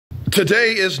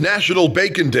Today is National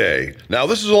Bacon Day. Now,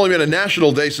 this has only been a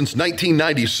national day since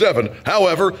 1997.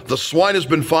 However, the swine has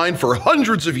been fine for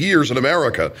hundreds of years in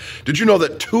America. Did you know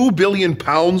that 2 billion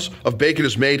pounds of bacon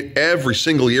is made every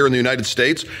single year in the United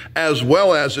States, as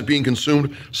well as it being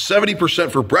consumed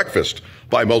 70% for breakfast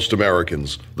by most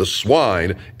Americans? The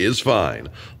swine is fine.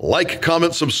 Like,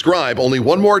 comment, subscribe. Only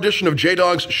one more edition of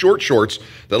Dawg's Short Shorts.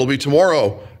 That'll be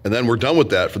tomorrow. And then we're done with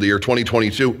that for the year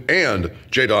 2022 and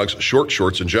Dawg's Short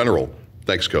Shorts in general.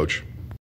 Thanks, Coach.